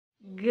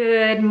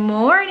Good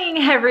morning,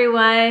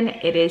 everyone.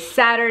 It is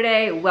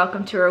Saturday.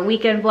 Welcome to our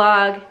weekend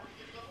vlog.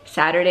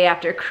 Saturday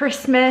after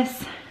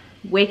Christmas.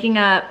 Waking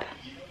up,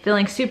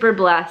 feeling super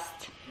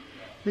blessed.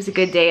 It was a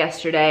good day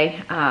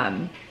yesterday,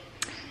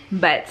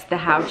 but the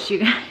house, you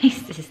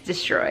guys, is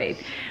destroyed.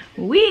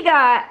 We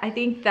got, I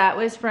think that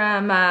was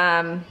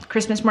from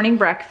Christmas morning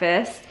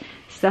breakfast.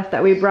 Stuff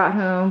that we brought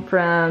home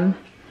from,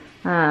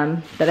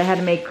 that I had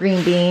to make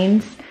green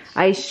beans.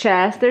 Ice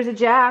chest. There's a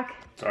Jack.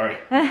 Sorry.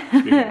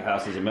 Speaking of the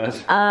house is a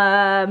mess.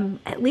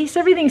 At least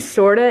everything's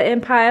sorta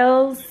in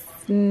piles.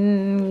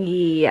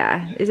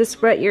 Yeah. Is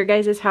this what your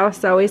guys'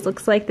 house always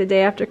looks like the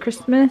day after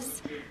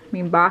Christmas? I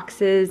mean,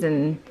 boxes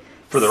and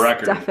for the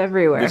record, stuff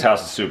everywhere. This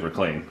house is super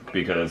clean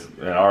because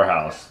in our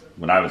house,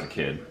 when I was a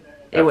kid,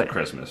 after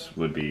Christmas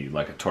would be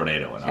like a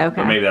tornado in it. Okay.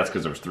 But maybe that's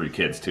because there was 3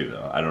 kids too,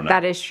 though. I don't know.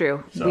 That is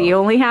true. So, we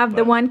only have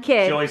the one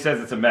kid. She always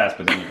says it's a mess,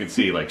 but then you can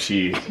see like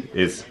she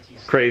is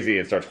crazy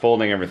and starts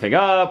folding everything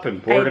up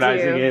and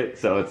organizing it.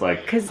 So it's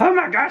like, oh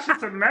my gosh,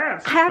 it's a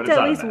mess. I have to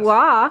at least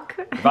walk.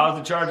 If I was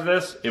in charge of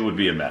this, it would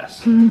be a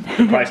mess. There'd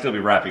probably still be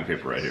wrapping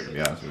paper right here, to be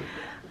honest with you.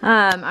 All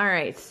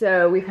right,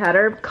 so we've had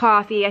our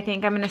coffee. I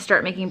think I'm gonna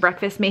start making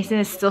breakfast. Mason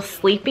is still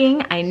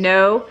sleeping, I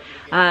know.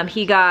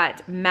 He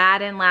got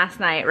Madden last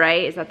night,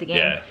 right? Is that the game?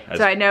 Yeah.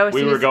 So I know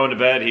we were going to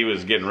bed, he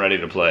was getting ready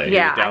to play.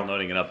 Yeah, he was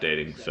downloading and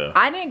updating, so.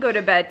 I didn't go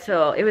to bed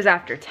till, it was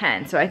after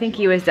 10, so I think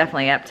he was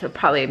definitely up till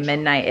probably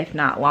midnight, if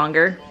not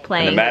longer,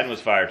 playing. And the Madden was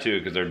fire too,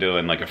 because they're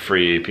doing like a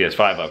free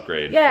PS5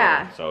 upgrade.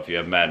 Yeah. So if you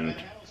have Madden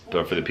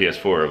for the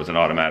PS4, it was an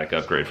automatic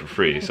upgrade for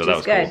free, so that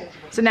was good. Cool.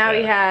 So now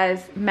he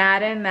has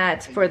Madden,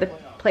 that's for the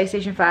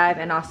PlayStation 5,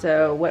 and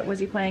also, what was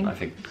he playing? I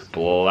think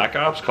Black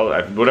Ops,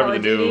 whatever the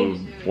new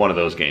one of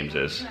those games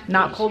is.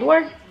 Not Cold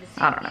War?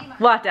 I don't know.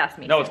 We'll have to ask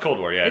me. No, it's Cold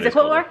War, yeah. Is it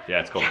Cold War? Yeah,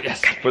 it's Cold War.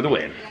 Yes, for the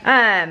win.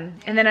 And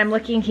then I'm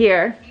looking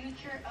here.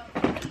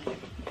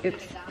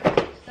 Oops.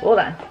 Hold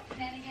on.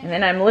 And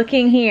then I'm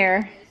looking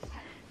here,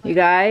 you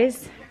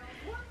guys.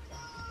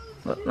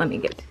 Well, let me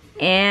get,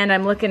 and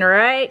I'm looking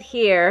right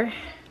here.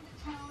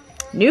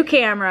 New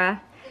camera.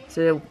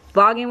 So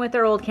vlogging with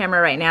our old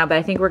camera right now, but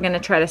I think we're gonna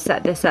try to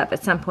set this up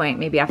at some point,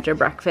 maybe after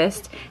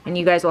breakfast, and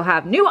you guys will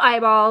have new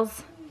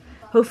eyeballs.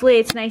 Hopefully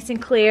it's nice and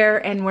clear,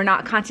 and we're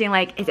not constantly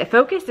like, is it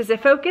focused? Is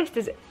it focused?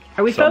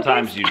 Are we focused?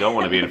 Sometimes you don't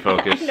want to be in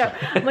focus. No,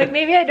 like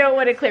maybe I don't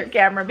want a clear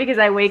camera because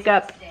I wake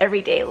up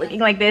every day looking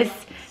like this.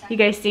 You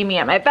guys see me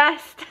at my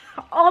best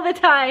all the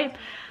time.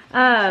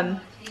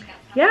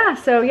 Yeah,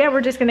 so yeah,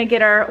 we're just gonna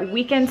get our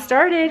weekend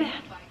started.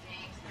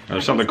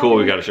 There's something cool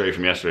we got to show you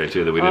from yesterday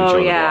too that we didn't show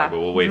in the vlog, but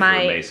we'll wait for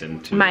Mason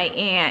to. My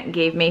aunt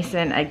gave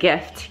Mason a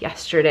gift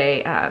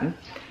yesterday.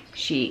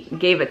 She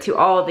gave it to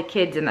all the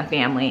kids in the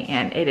family,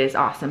 and it is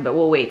awesome, but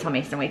we'll wait till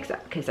Mason wakes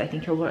up because I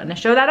think he'll want to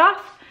show that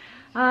off.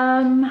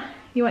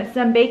 You want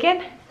some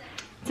bacon?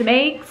 Some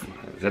eggs?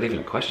 Is that even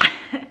a question?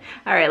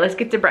 All right, let's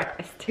get to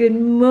breakfast. Good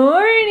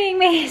morning,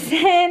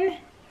 Mason.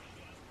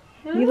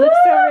 You look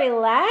so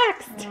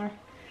relaxed.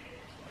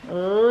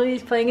 Oh,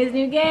 he's playing his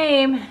new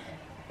game.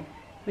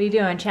 What are you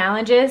doing,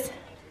 challenges?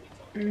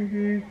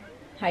 Mm-hmm.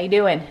 How you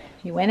doing?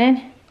 You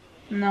winning?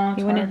 No,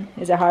 it's hard.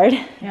 Is it hard?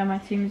 Yeah, my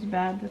team's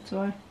bad, that's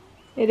why.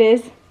 It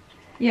is?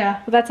 Yeah.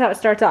 Well, that's how it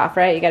starts off,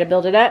 right? You gotta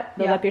build it up,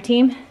 build up your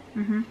team?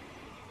 Mm-hmm.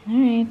 All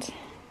right.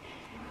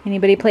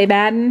 Anybody play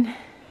Madden?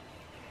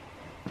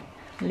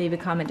 Leave a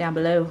comment down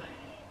below.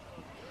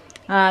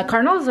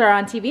 Cardinals are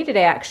on TV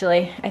today,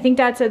 actually. I think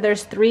Dad said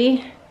there's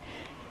three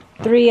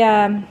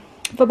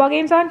football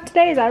games on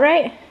today, is that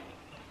right?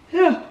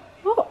 Yeah.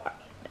 Oh,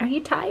 are you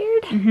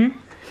tired? Mm-hmm.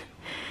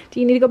 Do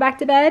you need to go back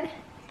to bed?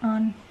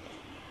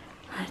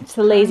 It's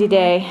a lazy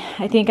day.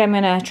 I think I'm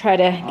gonna try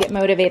to get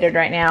motivated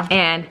right now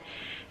and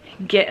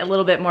get a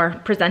little bit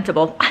more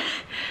presentable.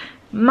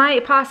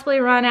 Might possibly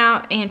run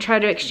out and try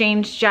to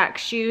exchange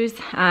Jack's shoes,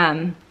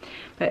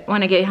 but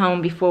want to get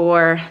home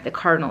before the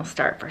Cardinals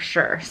start for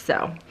sure.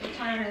 So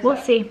we'll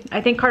see. I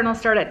think Cardinals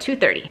start at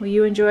 2:30. Will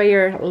you enjoy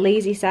your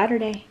lazy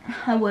Saturday?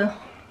 I will.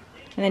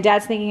 And then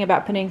Dad's thinking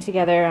about putting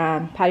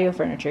together patio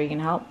furniture. You can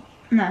help?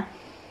 No,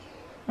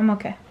 I'm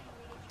okay.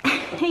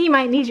 He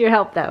might need your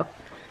help though.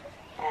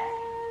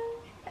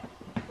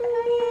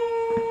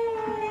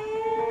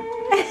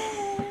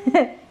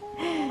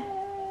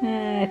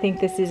 I think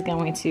this is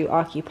going to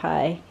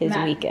occupy his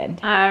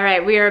weekend. All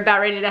right, we are about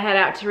ready to head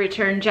out to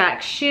return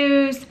Jack's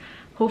shoes.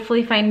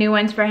 Hopefully find new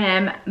ones for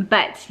him.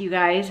 But you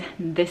guys,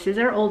 this is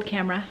our old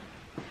camera.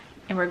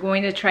 And we're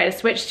going to try to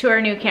switch to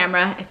our new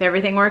camera if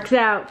everything works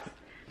out.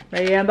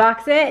 Ready to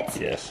unbox it?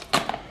 Yes.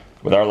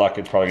 With our luck,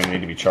 it's probably gonna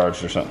need to be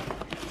charged or something.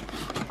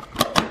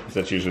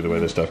 That's usually the way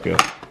this stuff goes.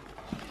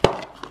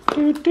 I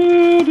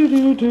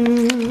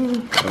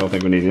don't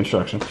think we need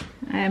instructions.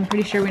 I'm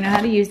pretty sure we know how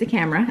to use the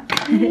camera.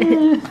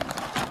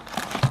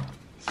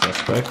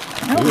 Suspect.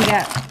 Oh, we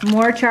got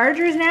more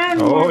chargers now.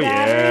 More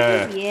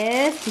batteries.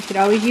 Yes, you could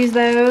always use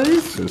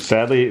those. So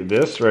sadly,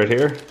 this right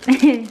here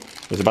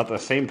is about the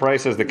same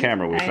price as the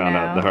camera we found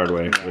out the hard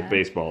way with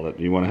baseball, that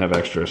you want to have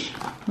extras.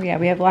 Yeah,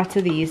 we have lots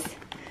of these.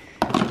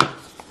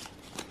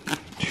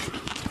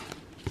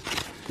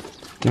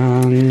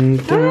 Dun,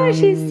 dun, Oh,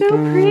 she's so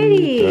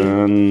pretty.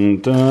 Dun,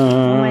 dun.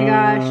 Oh my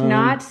gosh,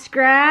 not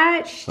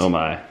scratched. Oh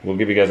my. We'll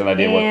give you guys an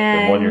idea what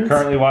the one you're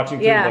currently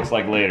watching looks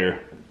like later.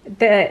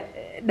 It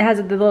has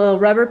the little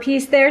rubber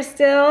piece there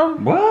still.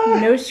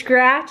 What? No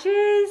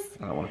scratches.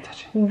 I don't want to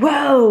touch it.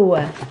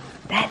 Whoa,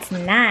 that's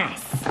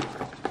nice.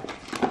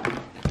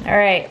 All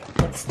right,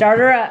 let's start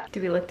her up. Do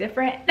we look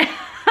different?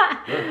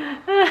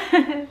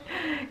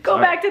 Go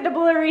back to the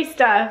blurry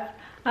stuff.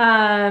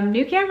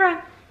 New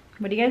camera.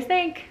 What do you guys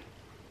think?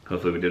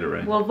 Hopefully we did it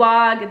right. We'll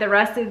vlog the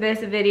rest of this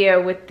video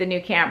with the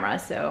new camera,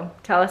 so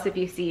tell us if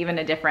you see even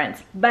a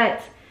difference.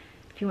 But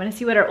if you want to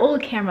see what our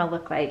old camera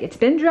looked like, it's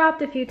been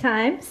dropped a few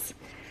times.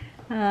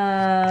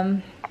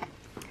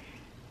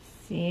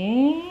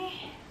 See?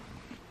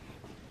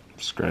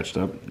 Scratched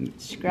up.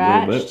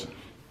 Scratched. A little bit.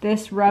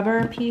 This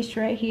rubber piece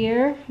right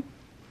here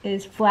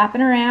is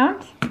flapping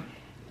around.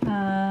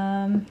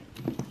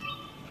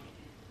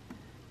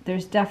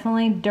 There's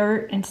definitely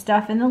dirt and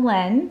stuff in the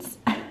lens.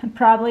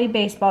 Probably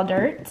baseball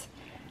dirt.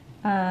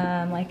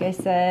 Like I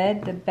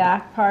said, the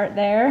back part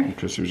there.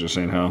 Chrissy was just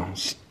saying how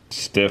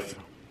stiff.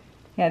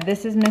 Yeah,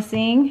 this is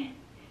missing.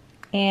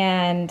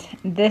 And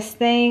this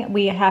thing,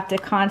 we have to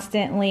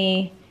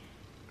constantly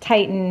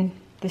tighten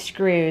the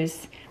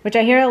screws, which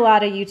I hear a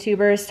lot of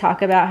YouTubers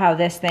talk about how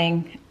this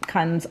thing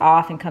comes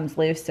off and comes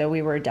loose, so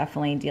we were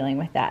definitely dealing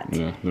with that.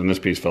 Yeah, then this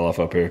piece fell off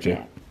up here too.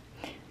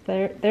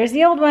 Yeah. There's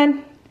the old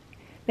one.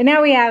 But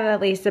now we have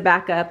at least a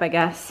backup, I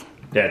guess.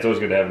 Yeah, it's always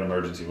good to have an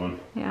emergency one.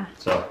 Yeah.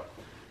 So.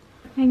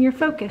 And you're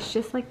focused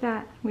just like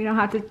that. We don't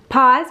have to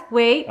pause,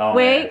 wait. We'll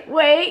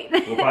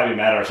probably be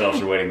mad at ourselves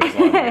for waiting this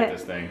long to get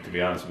this thing, to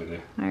be honest with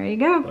you. There you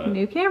go,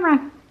 new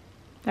camera.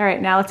 All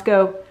right, now let's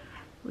go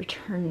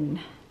return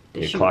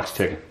the The clock's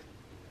ticking.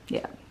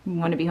 Yeah, we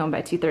want to be home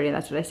by 2:30,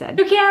 that's what I said.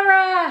 New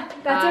camera!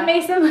 That's what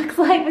Mason looks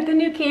like with the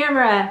new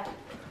camera.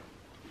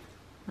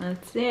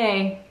 Let's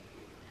see.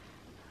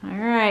 All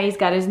right, he's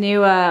got his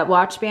new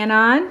watch band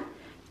on,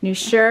 new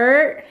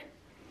shirt,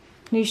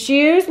 new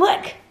shoes.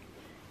 Look,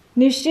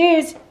 new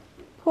shoes.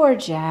 Poor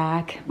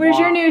Jack. Where's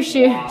your new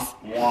shoes?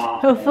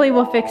 Hopefully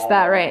we'll fix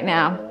that right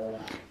now.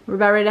 We're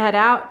about ready to head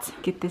out.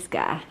 Get this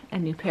guy a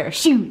new pair of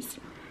shoes.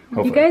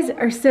 Hopefully. You guys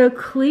are so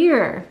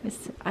clear.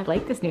 I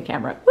like this new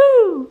camera.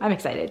 Woo! I'm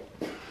excited.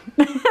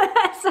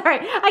 Sorry,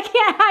 I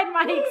can't hide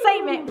my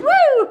excitement.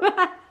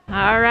 Woo!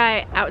 All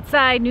right,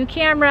 outside, new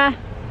camera.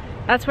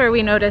 That's where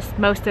we noticed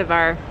most of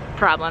our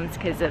problems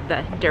because of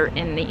the dirt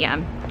in the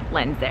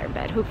lens there.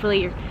 But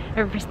hopefully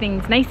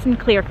everything's nice and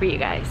clear for you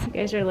guys. You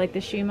guys are like the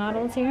shoe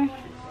models here?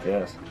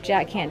 Yes.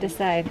 Jack can't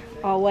decide.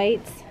 All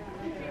whites.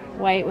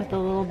 White with a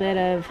little bit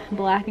of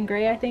black and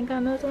gray, I think,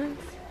 on those ones.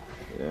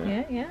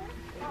 Yeah.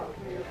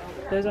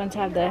 Those ones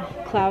have the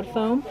cloud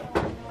foam.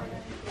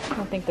 I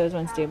don't think those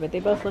ones do, but they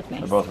both look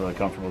nice. They're both really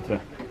comfortable too.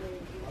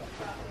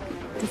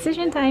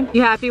 Decision time.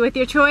 You happy with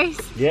your choice?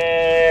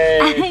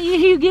 Yay!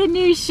 You get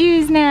new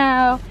shoes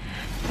now.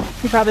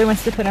 He probably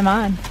wants to put them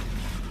on.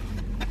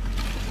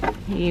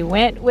 He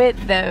went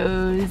with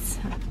those.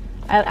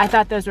 I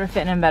thought those were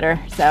fitting him better,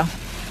 so.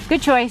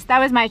 Good choice. That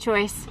was my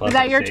choice. Plus was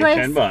that your choice?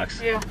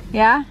 $10. Yeah.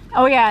 Yeah?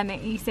 Oh yeah, and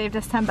he saved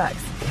us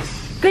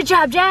 $10. Good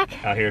job,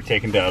 Jack. Out here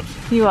taking dubs.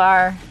 You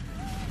are.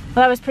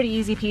 Well, that was pretty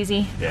easy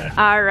peasy. Yeah.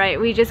 All right,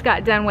 we just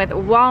got done with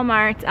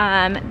Walmart.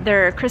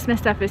 Their Christmas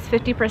stuff is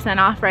 50%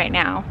 off right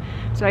now.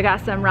 So I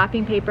got some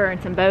wrapping paper and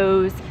some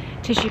bows,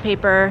 tissue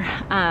paper,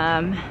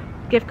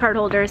 gift card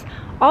holders,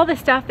 all the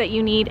stuff that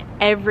you need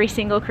every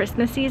single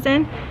Christmas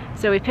season.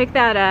 So we picked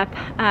that up.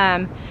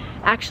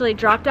 Actually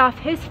dropped off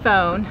his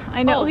phone.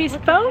 I know, he's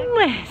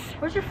phoneless.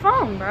 Where's your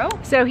phone, bro?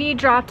 So he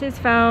dropped his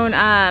phone,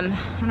 I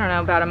don't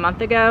know, about a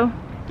month ago.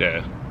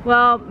 Yeah.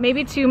 Well,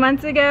 maybe 2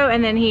 months ago,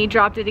 and then he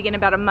dropped it again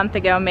about a month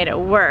ago and made it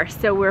worse.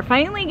 So we're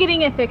finally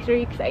getting it fixed. Are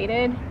you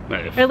excited?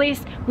 Nice. Or at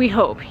least we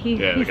hope.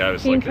 The guy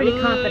was seemed like,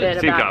 pretty confident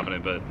seemed about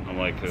confident, but I'm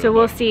like, so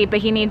we'll see, but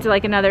he needs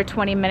like another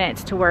 20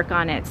 minutes to work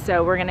on it.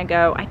 So we're gonna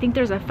go, I think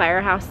there's a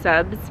Firehouse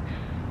Subs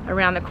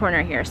around the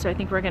corner here. So I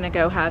think we're gonna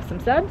go have some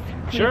subs.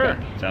 Sure,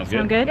 sounds good.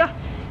 Sound good? Yeah.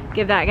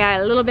 Give that guy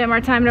a little bit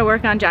more time to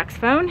work on Jack's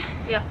phone.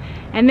 Yeah.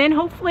 And then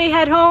hopefully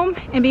head home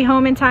and be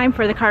home in time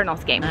for the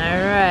Cardinals game. All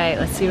right,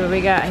 let's see what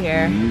we got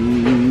here.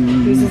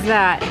 Whose is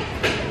that?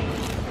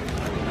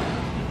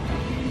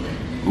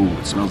 Ooh,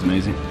 it smells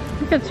amazing. I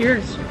think that's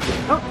yours.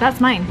 Oh,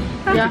 that's mine.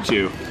 Look at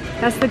you.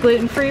 That's the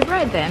gluten-free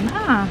bread then.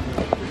 Ah.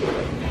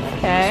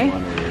 Okay.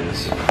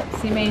 This one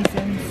is See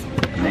Mason's.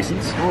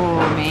 Mason's.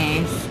 Oh,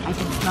 Mace. I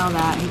can smell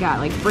that. He got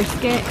like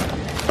brisket.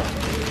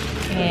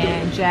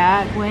 And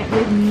Jack went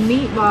with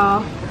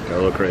meatball. Got a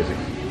little crazy.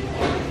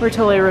 We're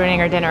totally ruining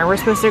our dinner. We're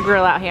supposed to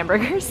grill out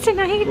hamburgers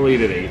tonight. We'll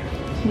eat at 8.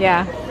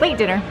 Yeah, late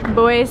dinner.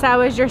 Boys, how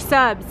was your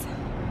subs?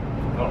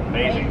 Oh,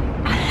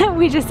 amazing.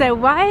 We just said,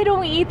 why don't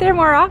we eat there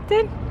more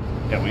often?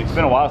 Yeah, it's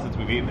been a while since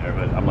we've eaten there,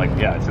 but I'm like,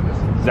 yeah, I said this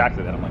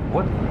exactly that. I'm like,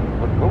 what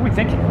were we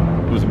thinking?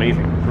 It was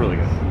amazing. It was really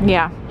good.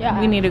 Yeah,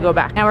 we need to go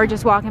back. Now we're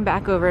just walking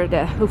back over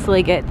to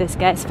hopefully get this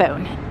guy's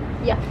phone.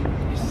 Yeah.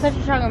 Such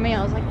a strong on me.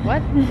 I was like,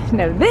 what?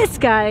 No, this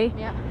guy.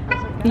 Yeah. I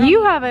was like,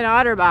 You have an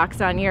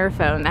OtterBox on your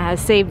phone that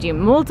has saved you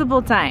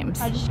multiple times.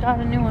 I just got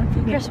a new one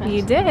for Christmas.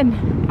 You did.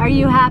 Are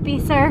you happy,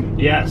 sir?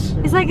 Yes.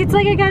 It's like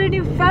I got a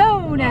new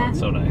phone. Oh, it's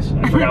so nice.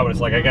 I forgot what it's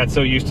like. I got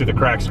so used to the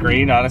cracked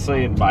screen,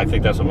 honestly, and I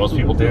think that's what most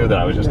people do, that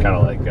I was just kind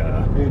of like,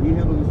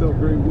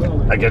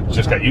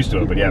 just got used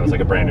to it. But yeah, it was like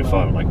a brand new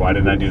phone. I'm like, why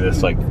didn't I do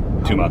this like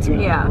 2 months ago?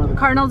 Yeah.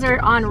 Cardinals are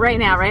on right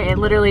now, right? It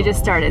literally just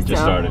started.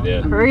 Just started,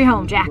 yeah. Hurry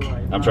home, Jack.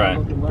 I'm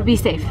trying. But be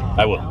safe.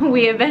 I will.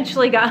 We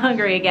eventually got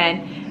hungry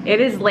again. It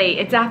is late.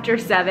 It's after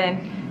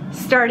 7.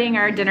 Starting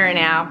our dinner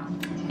now.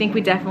 I think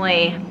we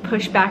definitely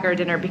pushed back our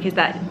dinner because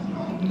that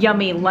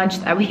yummy lunch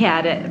that we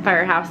had at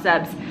Firehouse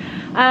Subs.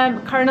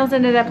 Cardinals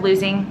ended up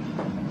losing.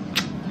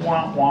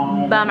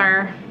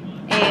 Bummer.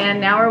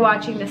 And now we're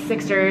watching the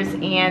Sixers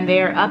and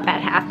they're up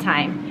at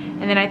halftime.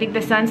 And then I think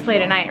the Suns play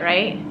tonight,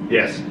 right?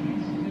 Yes. So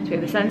we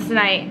have the Suns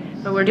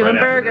tonight, but we're doing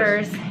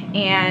burgers.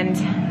 And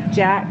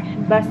Jack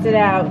busted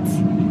out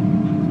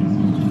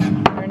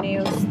our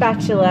new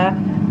spatula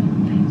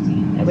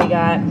that we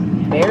got.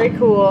 Very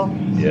cool.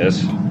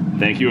 Yes.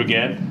 Thank you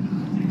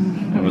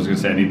again. I was gonna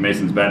say I need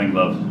Mason's batting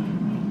gloves.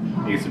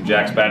 Need some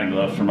Jack's batting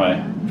gloves for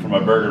my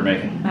burger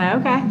making.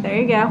 Okay,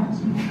 there you go.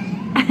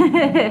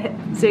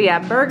 So yeah,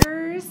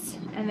 burgers,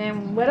 and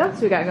then what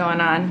else we got going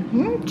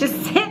on? Just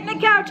hitting the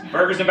couch.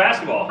 Burgers and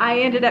basketball. I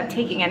ended up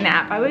taking a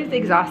nap. I was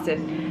exhausted.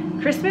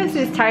 Christmas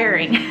is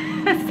tiring.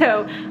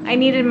 So I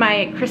needed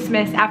my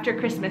after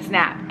Christmas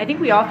nap. I think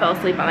we all fell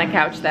asleep on the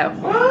couch though.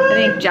 What? I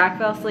think Jack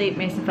fell asleep,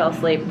 Mason fell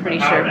asleep, pretty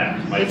sure.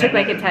 They took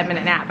like a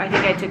 10-minute nap. I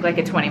think I took like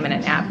a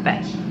 20-minute nap,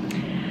 but.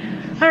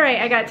 All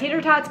right, I got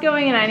tater tots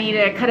going and I need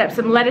to cut up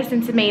some lettuce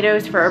and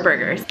tomatoes for our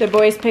burgers. The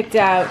boys picked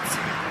out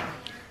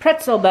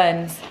pretzel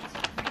buns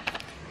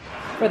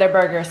for their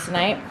burgers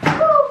tonight.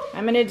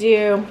 I'm gonna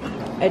do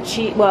a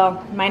cheese,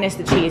 well, minus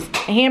the cheese,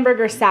 a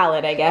hamburger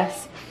salad, I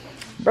guess.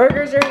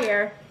 Burgers are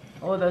here.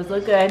 Oh, those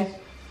look good.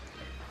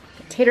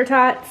 Tater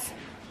tots.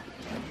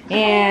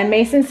 And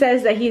Mason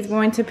says that he's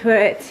going to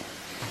put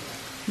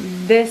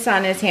this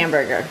on his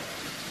hamburger.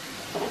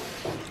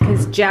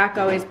 Because Jack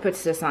always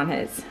puts this on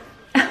his.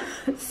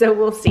 So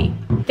we'll see.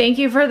 Thank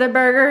you for the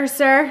burgers,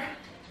 sir.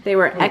 They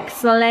were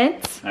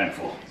excellent. I'm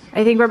full.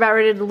 I think we're about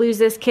ready to lose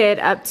this kid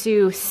up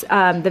to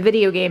the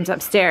video games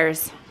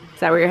upstairs. Is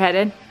that where you're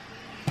headed?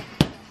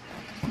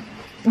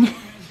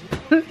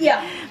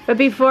 Yeah. But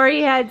before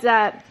he heads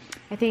up,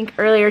 I think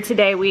earlier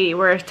today we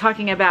were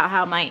talking about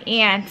how my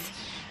aunt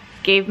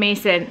gave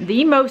Mason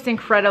the most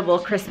incredible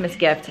Christmas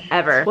gift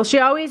ever. Well, she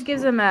always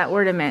gives him an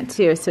ornament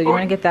too, so you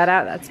want to get that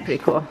out? That's pretty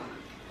cool.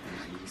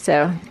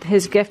 So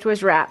his gift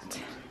was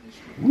wrapped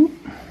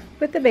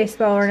with the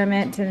baseball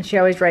ornament, and she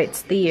always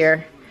writes the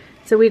year.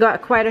 So we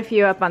got quite a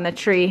few up on the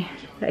tree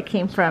that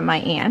came from my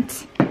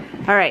aunt.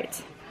 All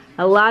right,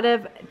 a lot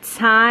of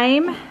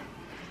time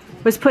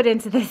was put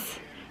into this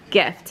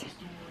gift.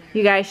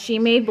 You guys, she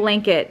made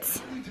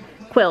blankets,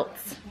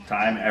 quilts.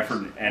 Time,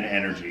 effort, and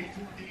energy.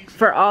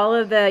 For all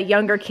of the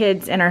younger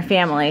kids in our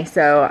family.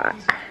 So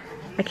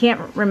I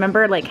can't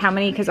remember like how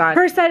many, because on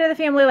her side of the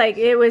family, like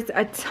it was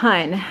a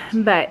ton.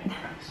 But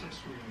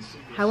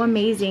how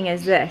amazing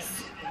is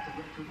this?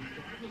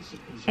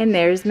 And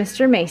there's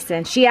Mr.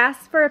 Mason. She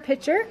asked for a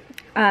picture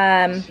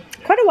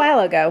quite a while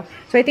ago.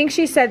 So I think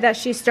she said that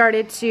she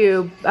started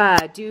to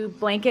do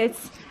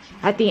blankets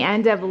at the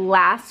end of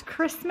last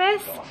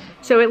Christmas.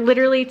 So it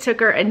literally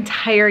took her an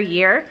entire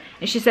year.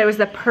 And she said it was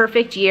the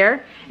perfect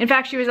year. In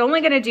fact, she was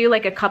only gonna do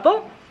like a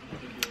couple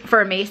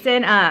for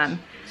Mason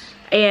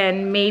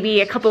and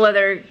maybe a couple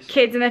other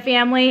kids in the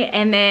family.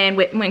 And then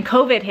when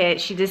COVID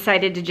hit, she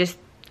decided to just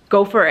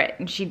go for it.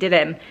 And she did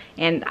them.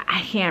 And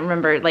I can't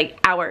remember, like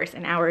hours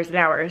and hours and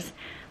hours.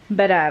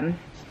 But yeah,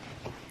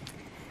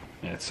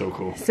 it's so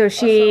cool. So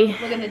she,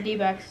 look at the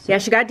D-backs. yeah,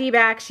 she got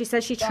D-backs. She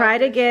said she tried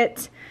to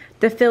get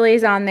the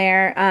Phillies on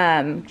there.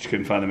 She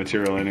couldn't find the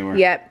material anywhere.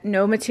 Yep,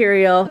 no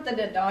material. Put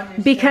the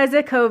Dodgers. Because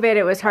of COVID,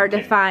 it was hard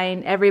to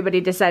find.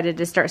 Everybody decided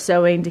to start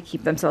sewing to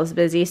keep themselves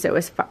busy, so it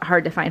was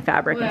hard to find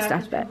fabric and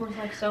stuff. But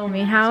I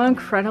mean, how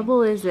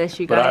incredible is this,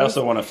 you guys? But I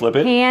also want to flip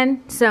it.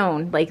 Hand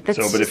sewn, like that's.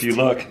 So, but if you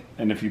look,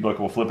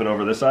 we'll flip it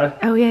over this side.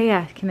 Oh yeah,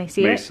 yeah. Can they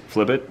see Mace, it?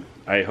 flip it.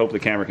 I hope the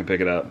camera can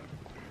pick it up.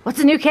 What's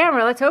a new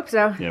camera? Let's hope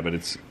so. Yeah, but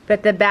it's.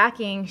 But the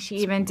backing, she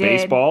even did.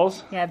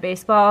 Baseballs. Yeah,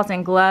 baseballs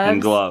and gloves.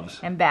 And gloves.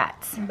 And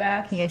bats. And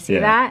bats. Can you guys see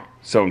that?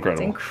 So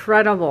incredible. It's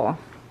incredible.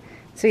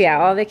 So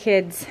yeah, all the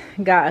kids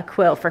got a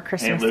quilt for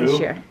Christmas this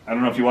year. I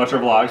don't know if you watch our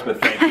vlogs,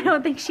 but thank you. I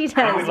don't think she does.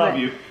 And we love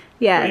you.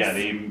 Yes.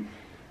 But yeah,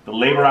 the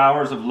labor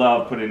hours of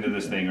love put into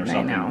this thing or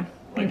something. I know.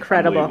 Like,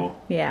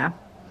 incredible. Yeah.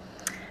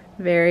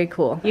 Very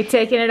cool. You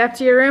taking it up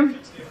to your room?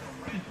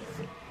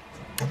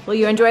 Will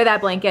you enjoy that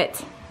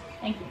blanket?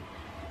 Thank you.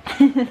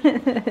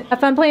 Have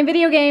fun playing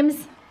video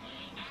games.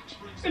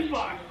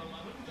 Goodbye.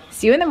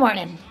 See you in the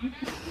morning.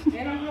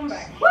 And I'm coming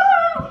back.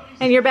 Woo!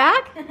 And you're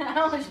back? I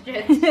almost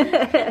did.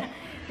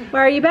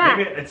 Where are you back?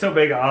 Maybe it's so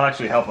big, I'll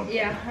actually help him.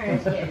 Yeah,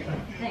 alright.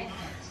 Thanks.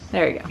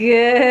 There we go.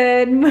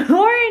 Good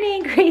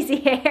morning,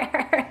 crazy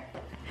hair.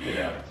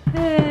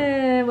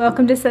 Yeah.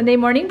 Welcome to Sunday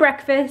morning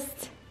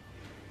breakfast.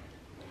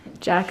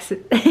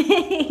 Jackson,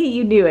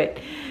 you knew it.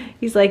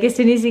 He's like, as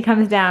soon as he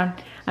comes down,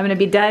 I'm gonna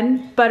be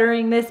done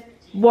buttering this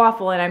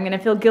waffle and I'm gonna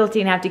feel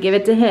guilty and have to give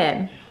it to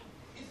him.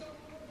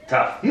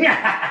 Tough.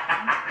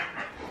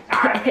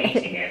 I'm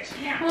eating it.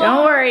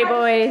 Don't worry,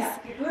 boys.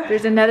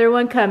 There's another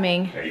one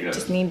coming.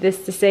 Just need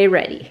this to say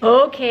ready.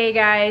 Okay,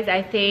 guys,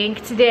 I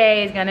think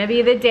today is gonna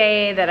be the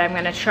day that I'm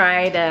gonna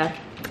try to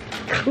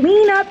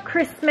clean up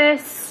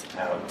Christmas.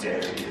 How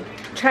dare you.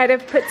 Try to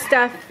put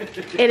stuff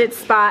in its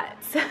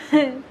spots.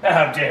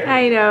 How dare you.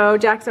 I know,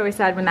 Jack's always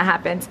sad when that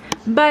happens.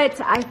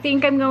 But I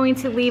think I'm going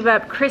to leave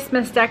up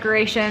Christmas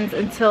decorations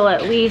until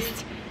at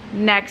least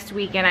next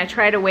weekend. I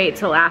try to wait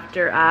till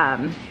after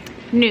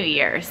New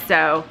Year's.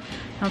 So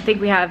I don't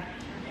think we have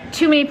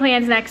too many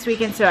plans next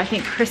weekend, so I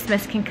think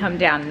Christmas can come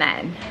down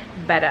then.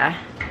 But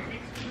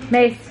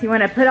Mace, you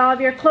wanna put all of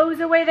your clothes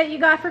away that you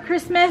got for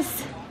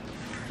Christmas? Or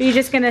are you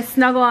just gonna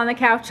snuggle on the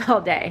couch all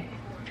day?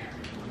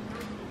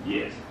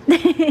 Yes.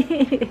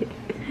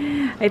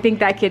 I think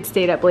that kid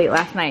stayed up late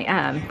last night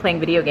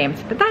playing video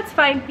games, but that's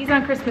fine. He's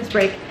on Christmas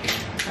break.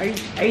 Are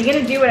you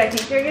gonna do what I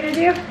think you're gonna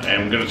do? I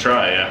am gonna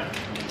try, yeah.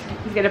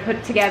 He's gonna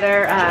put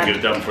together. Get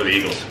it done for the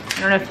Eagles. I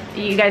don't know if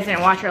you guys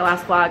didn't watch our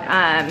last vlog.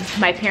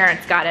 My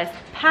parents got us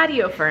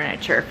patio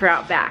furniture for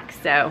out back,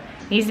 so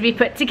it needs to be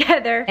put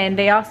together. And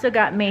they also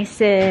got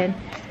Mason.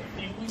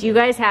 Do you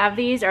guys have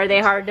these? Are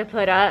they hard to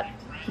put up?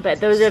 But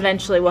those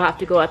eventually will have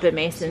to go up in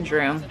Mason's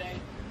room.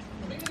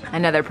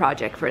 Another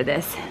project for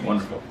this.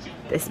 Wonderful.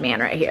 This man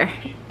right here.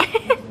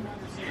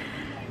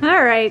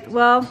 All right,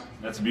 well.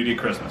 That's the beauty of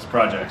Christmas,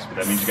 projects, but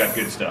that means you got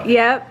good stuff.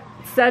 Yep,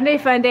 Sunday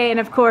fun day, and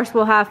of course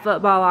we'll have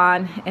football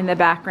on in the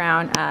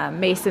background.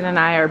 Mason and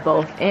I are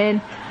both in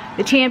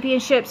the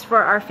championships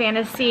for our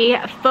fantasy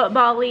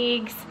football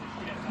leagues.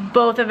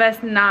 Both of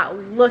us not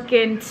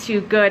looking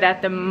too good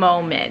at the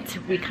moment.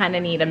 We kind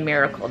of need a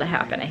miracle to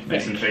happen, I think.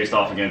 Mason faced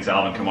off against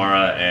Alvin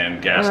Kamara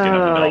and Gaskin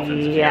of the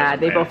Dolphins. Yeah,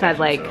 they both had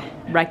like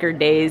record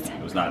days.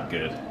 It was not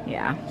good.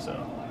 Yeah.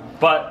 So,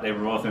 but they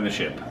were both in the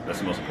ship. That's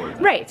the most important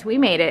thing. Right, we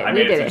made it. I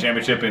made it to the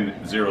championship in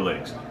 0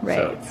 leagues.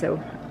 Right,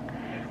 so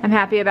I'm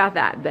happy about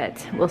that,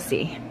 but we'll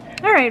see.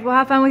 All right, well,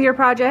 have fun with your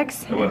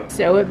projects. I will.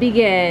 So it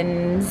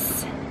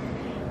begins.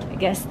 I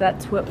guess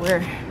that's what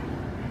we're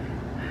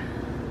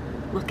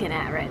looking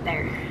at right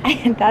there.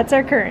 And that's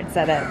our current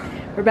setup.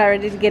 We're about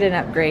ready to get an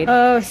upgrade.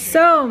 Oh,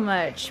 so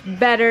much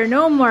better.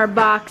 No more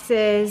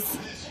boxes.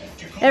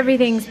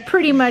 Everything's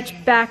pretty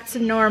much back to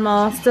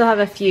normal. Still have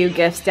a few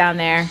gifts down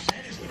there,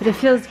 but it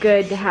feels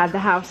good to have the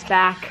house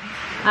back.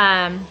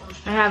 I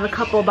have a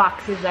couple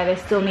boxes that I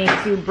still need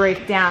to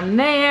break down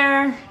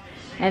there.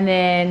 And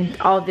then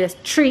all this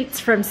treats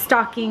from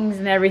stockings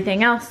and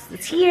everything else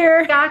that's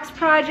here. Jack's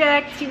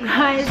project, you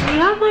guys, we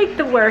have like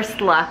the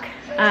worst luck.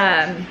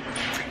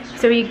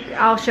 So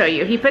I'll show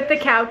you. He put the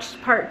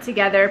couch part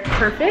together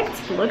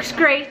perfect, looks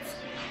great.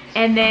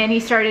 And then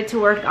he started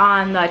to work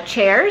on the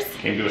chairs.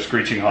 Came to a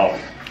screeching halt.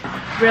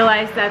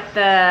 Realized that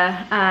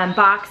the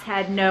box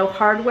had no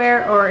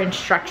hardware or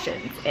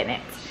instructions in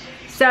it.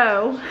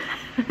 So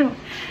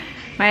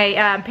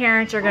my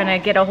parents are gonna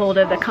get a hold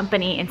of the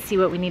company and see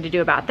what we need to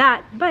do about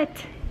that. But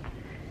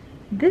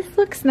this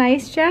looks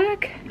nice,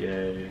 Jack.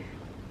 Yay.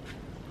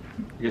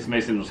 I guess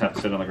Mason will just have to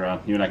sit on the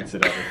ground. You and I can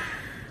sit out here.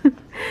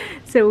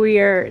 So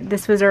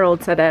this was our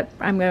old setup.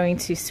 I'm going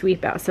to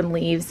sweep out some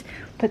leaves,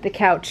 put the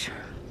couch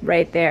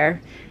right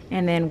there,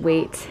 and then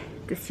wait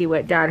to see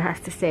what Dad has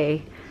to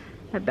say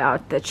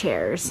about the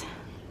chairs.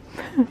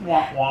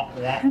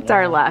 That's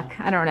our luck.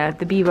 I don't know,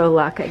 the Bevo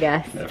luck, I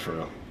guess. Yeah, for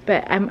real.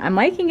 But I'm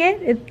liking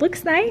it. It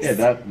looks nice. Yeah,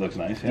 that looks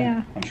nice, yeah.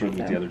 Yeah. I'm sure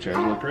that the other chairs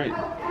look great.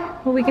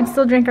 Well, we can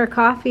still drink our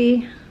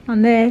coffee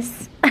on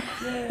this. All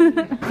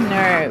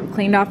right,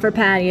 cleaned off our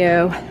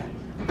patio.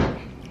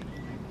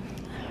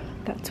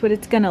 That's what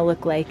it's gonna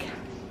look like.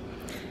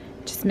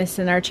 Just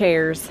missing our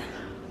chairs.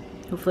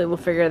 Hopefully we'll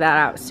figure that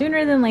out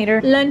sooner than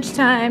later.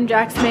 Lunchtime,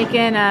 Jack's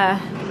making a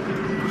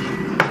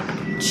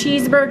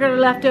cheeseburger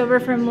left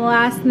over from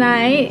last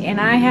night, and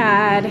I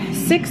had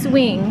 6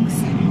 wings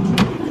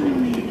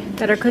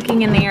that are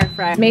cooking in the air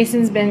fryer.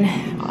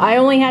 I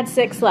only had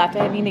 6 left.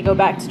 I need to go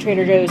back to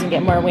Trader Joe's and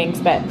get more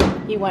wings, but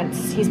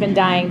he's been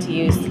dying to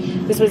use.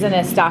 This was in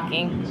his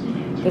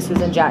stocking. This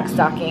was in Jack's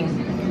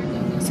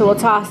stocking. So we'll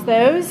toss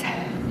those.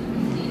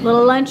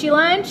 Little lunchy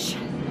lunch.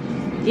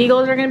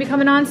 Eagles are gonna be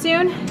coming on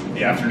soon.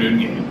 The afternoon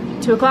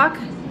game. 2 o'clock?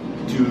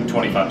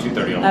 2:25,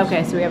 2:30 almost.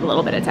 Okay, so we have a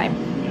little bit of time.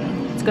 Yeah.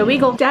 Let's go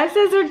Eagle. Dad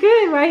says they're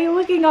good. Why are you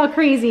looking all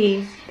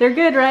crazy? They're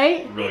good,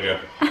 right? Really good.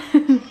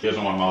 He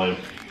doesn't want them all in.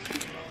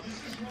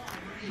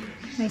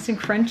 Nice and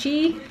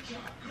crunchy.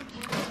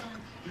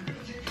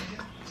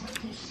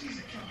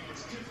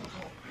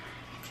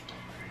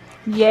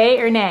 Yay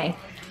or nay?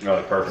 Oh,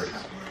 that's perfect.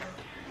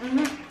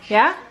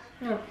 Yeah?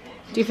 Yeah.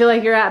 Do you feel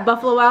like you're at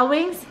Buffalo Wild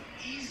Wings?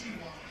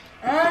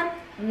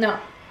 No.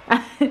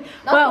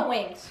 Well, The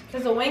wings.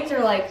 Because the wings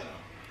are like...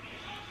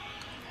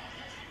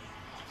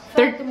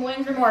 They're- the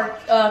wings are more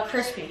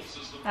crispy,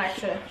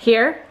 actually.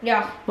 here?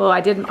 Yeah. Well,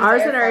 I did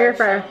ours in our air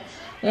fryer, fryer.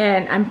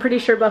 And I'm pretty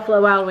sure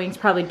Buffalo Wild Wings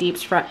probably deep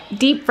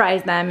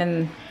fries them,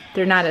 and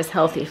they're not as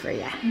healthy for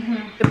you.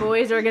 The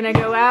boys are gonna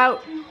go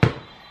out,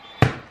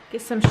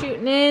 get some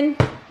shooting in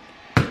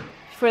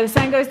before the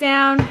sun goes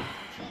down.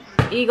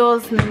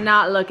 Eagles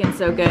not looking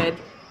so good.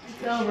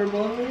 It's over,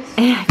 boys.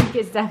 I think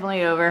it's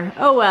definitely over.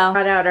 Oh well.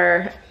 Brought out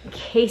our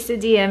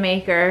quesadilla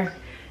maker.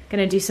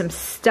 Gonna do some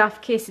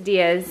stuffed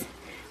quesadillas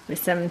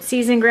with some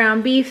seasoned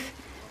ground beef,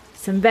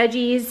 some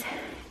veggies,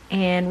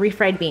 and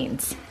refried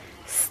beans.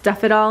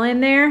 Stuff it all in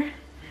there,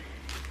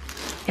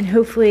 and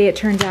hopefully it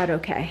turns out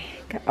okay.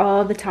 Got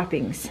all the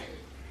toppings.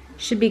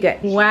 Should be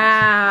good.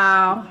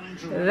 Wow,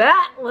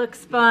 that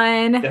looks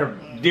fun. They're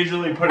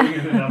digitally putting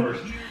in the numbers.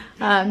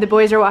 The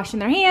boys are washing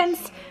their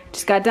hands.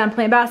 Just got done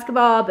playing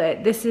basketball,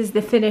 but this is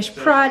the finished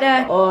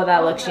product. Oh,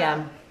 that looks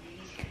yum.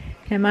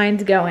 And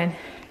mine's going.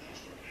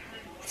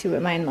 Let's see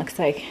what mine looks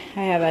like.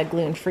 I have a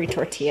gluten-free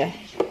tortilla.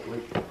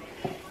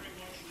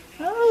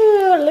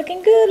 Oh,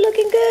 looking good,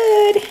 looking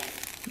good.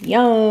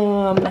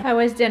 Yum. How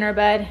was dinner,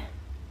 bud?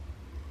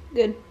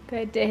 Good.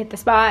 Good. Did it hit the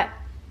spot?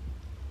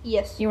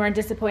 Yes. You weren't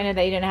disappointed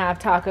that you didn't have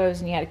tacos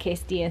and you had a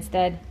quesadilla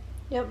instead?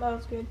 Yep, that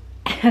was good.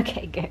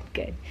 Okay, good,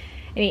 good.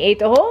 And he ate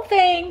the whole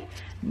thing.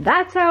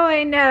 That's how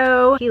I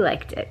know he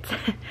liked it.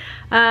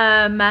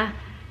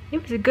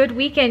 It was a good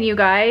weekend, you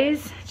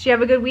guys. Did you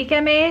have a good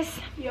weekend, Mace?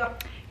 Yeah.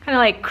 Kind of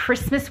like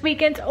Christmas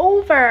weekend's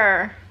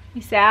over.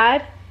 You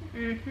sad?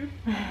 Mm-hmm.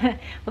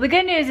 Well, the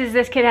good news is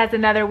this kid has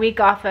another week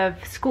off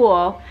of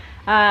school.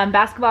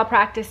 Basketball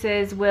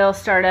practices will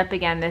start up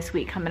again this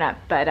week coming up.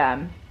 But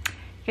you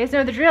guys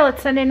know the drill.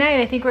 It's Sunday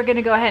night. I think we're going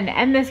to go ahead and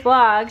end this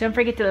vlog. Don't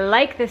forget to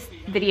like this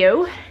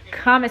video.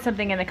 Comment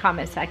something in the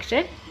comment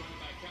section.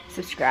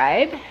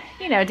 Subscribe.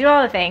 You know, do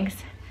all the things.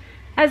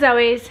 As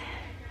always,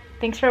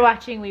 thanks for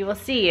watching. We will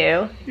see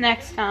you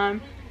next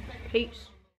time. Peace.